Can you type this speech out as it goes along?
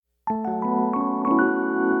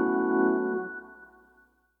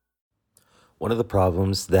One of the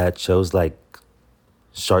problems that shows like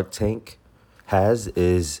Shark Tank has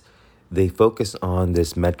is they focus on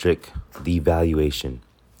this metric, the valuation.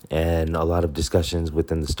 And a lot of discussions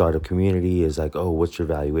within the startup community is like, oh, what's your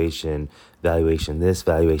valuation? Valuation this,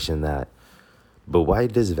 valuation that. But why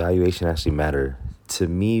does valuation actually matter? To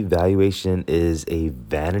me, valuation is a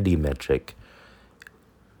vanity metric.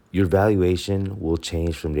 Your valuation will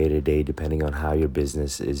change from day to day depending on how your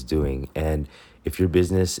business is doing. And if your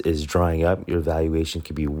business is drying up, your valuation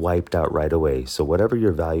can be wiped out right away. So whatever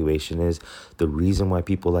your valuation is, the reason why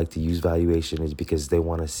people like to use valuation is because they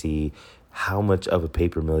want to see how much of a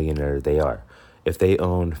paper millionaire they are. If they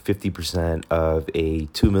own 50% of a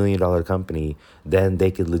 $2 million company, then they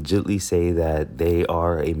could legitimately say that they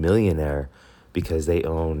are a millionaire because they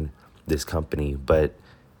own this company. But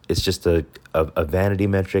it's just a vanity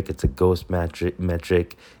metric. It's a ghost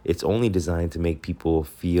metric. It's only designed to make people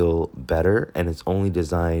feel better, and it's only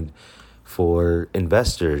designed for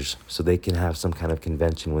investors so they can have some kind of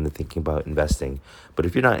convention when they're thinking about investing. But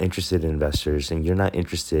if you're not interested in investors and you're not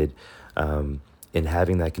interested in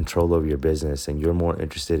having that control over your business and you're more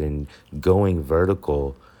interested in going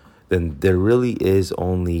vertical, then there really is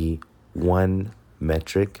only one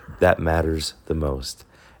metric that matters the most.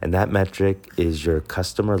 And that metric is your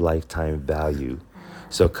customer lifetime value.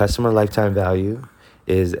 So customer lifetime value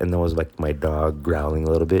is, and that was like my dog growling a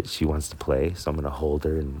little bit. She wants to play, so I'm going to hold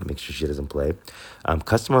her and make sure she doesn't play.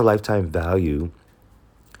 Customer lifetime value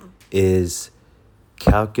is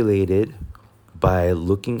calculated by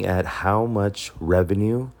looking at how much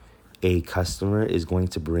revenue a customer is going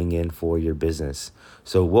to bring in for your business.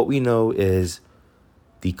 So what we know is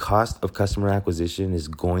the cost of customer acquisition is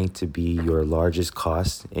going to be your largest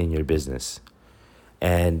cost in your business.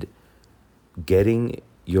 And getting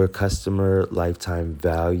your customer lifetime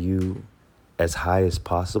value as high as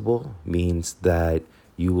possible means that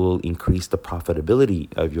you will increase the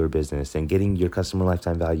profitability of your business. And getting your customer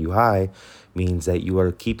lifetime value high means that you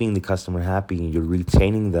are keeping the customer happy and you're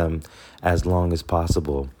retaining them as long as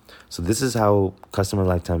possible. So this is how customer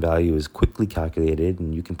lifetime value is quickly calculated,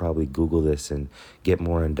 and you can probably Google this and get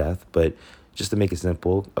more in depth. But just to make it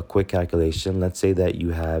simple, a quick calculation, let's say that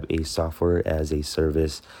you have a software as a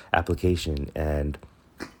service application and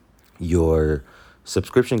your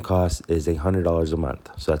subscription cost is $100 a month.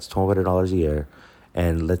 So that's $1,200 a year.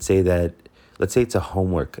 And let's say it's a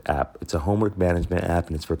homework app. It's a homework management app,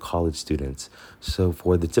 and it's for college students. So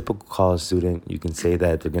for the typical college student, you can say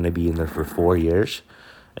that they're going to be in there for 4 years.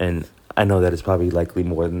 And I know that it's probably likely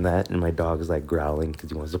more than that. And my dog is like growling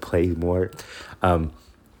because he wants to play more. But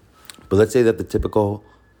let's say that the typical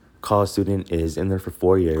college student is in there for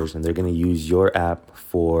 4 years and they're going to use your app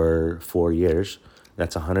for 4 years.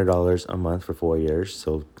 That's $100 a month for 4 years.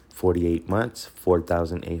 So 48 months,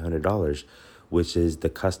 $4,800, which is the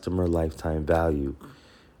customer lifetime value.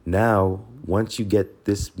 Now, once you get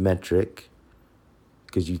this metric,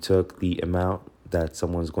 because you took the amount that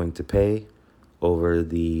someone's going to pay over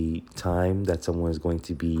the time that someone is going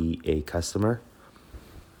to be a customer.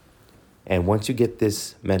 And once you get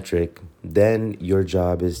this metric, then your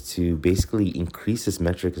job is to basically increase this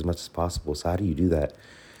metric as much as possible. So how do you do that?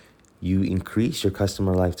 You increase your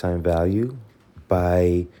customer lifetime value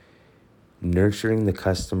by nurturing the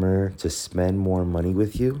customer to spend more money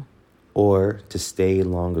with you or to stay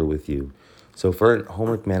longer with you. So for a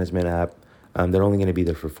homework management app, they're only going to be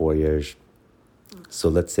there for 4 years. So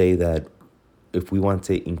let's say that if we want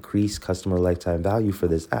to increase customer lifetime value for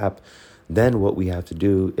this app, then what we have to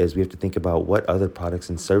do is we have to think about what other products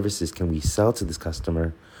and services can we sell to this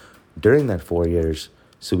customer during that 4 years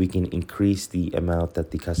so we can increase the amount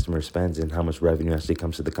that the customer spends and how much revenue actually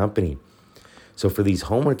comes to the company. So for these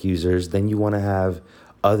homework users, then you want to have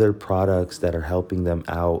other products that are helping them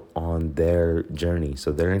out on their journey.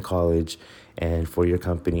 So they're in college, and for your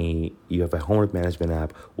company, you have a homework management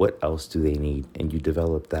app. What else do they need? And you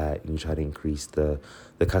develop that and you try to increase the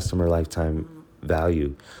customer lifetime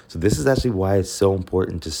value. So this is actually why it's so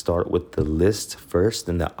important to start with the list first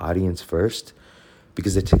and the audience first,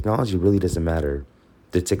 because the technology really doesn't matter.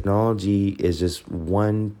 The technology is just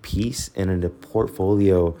one piece in a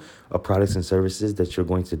portfolio of products and services that you're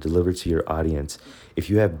going to deliver to your audience. If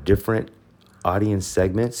you have different audience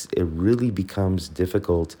segments, it really becomes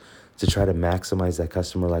difficult to try to maximize that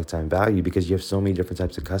customer lifetime value because you have so many different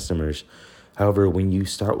types of customers. However, when you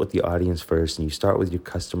start with the audience first and you start with your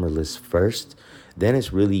customer list first, then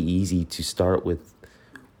it's really easy to start with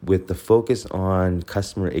the focus on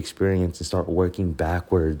customer experience and start working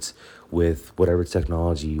backwards with whatever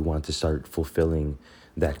technology you want to start fulfilling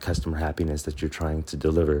that customer happiness that you're trying to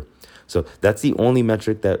deliver. So that's the only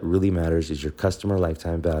metric that really matters is your customer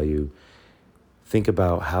lifetime value. Think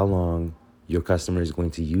about how long your customer is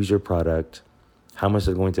going to use your product, how much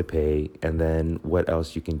they're going to pay, and then what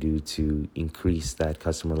else you can do to increase that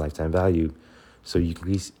customer lifetime value. So you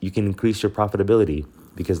can increase your profitability,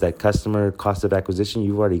 because that customer cost of acquisition,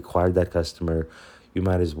 you've already acquired that customer. You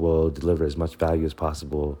might as well deliver as much value as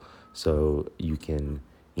possible so you can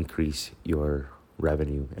increase your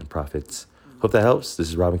revenue and profits. Hope that helps. This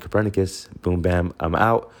is Robin Copernicus. Boom, bam, I'm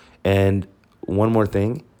out. And one more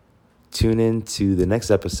thing, tune in to the next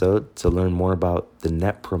episode to learn more about the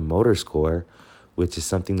Net Promoter Score, which is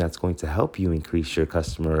something that's going to help you increase your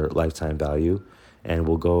customer lifetime value. And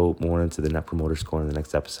we'll go more into the Net Promoter Score in the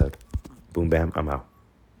next episode. Boom, bam, I'm out.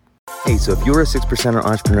 Hey, so if you're a 6%er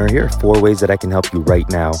entrepreneur, here are 4 ways that I can help you right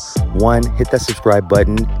now. 1, hit that subscribe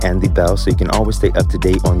button and the bell so you can always stay up to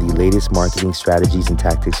date on the latest marketing strategies and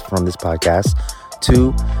tactics from this podcast.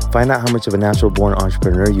 2, find out how much of a natural born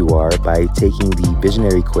entrepreneur you are by taking the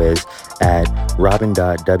visionary quiz at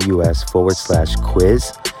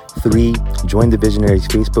robin.ws/quiz. 3, join the Visionaries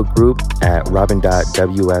Facebook group at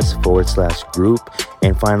robin.ws/group.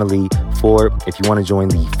 And finally, 4, if you want to join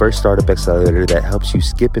the first startup accelerator that helps you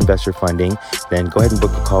skip investor funding, then go ahead and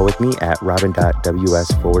book a call with me at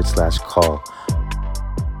robin.ws/call.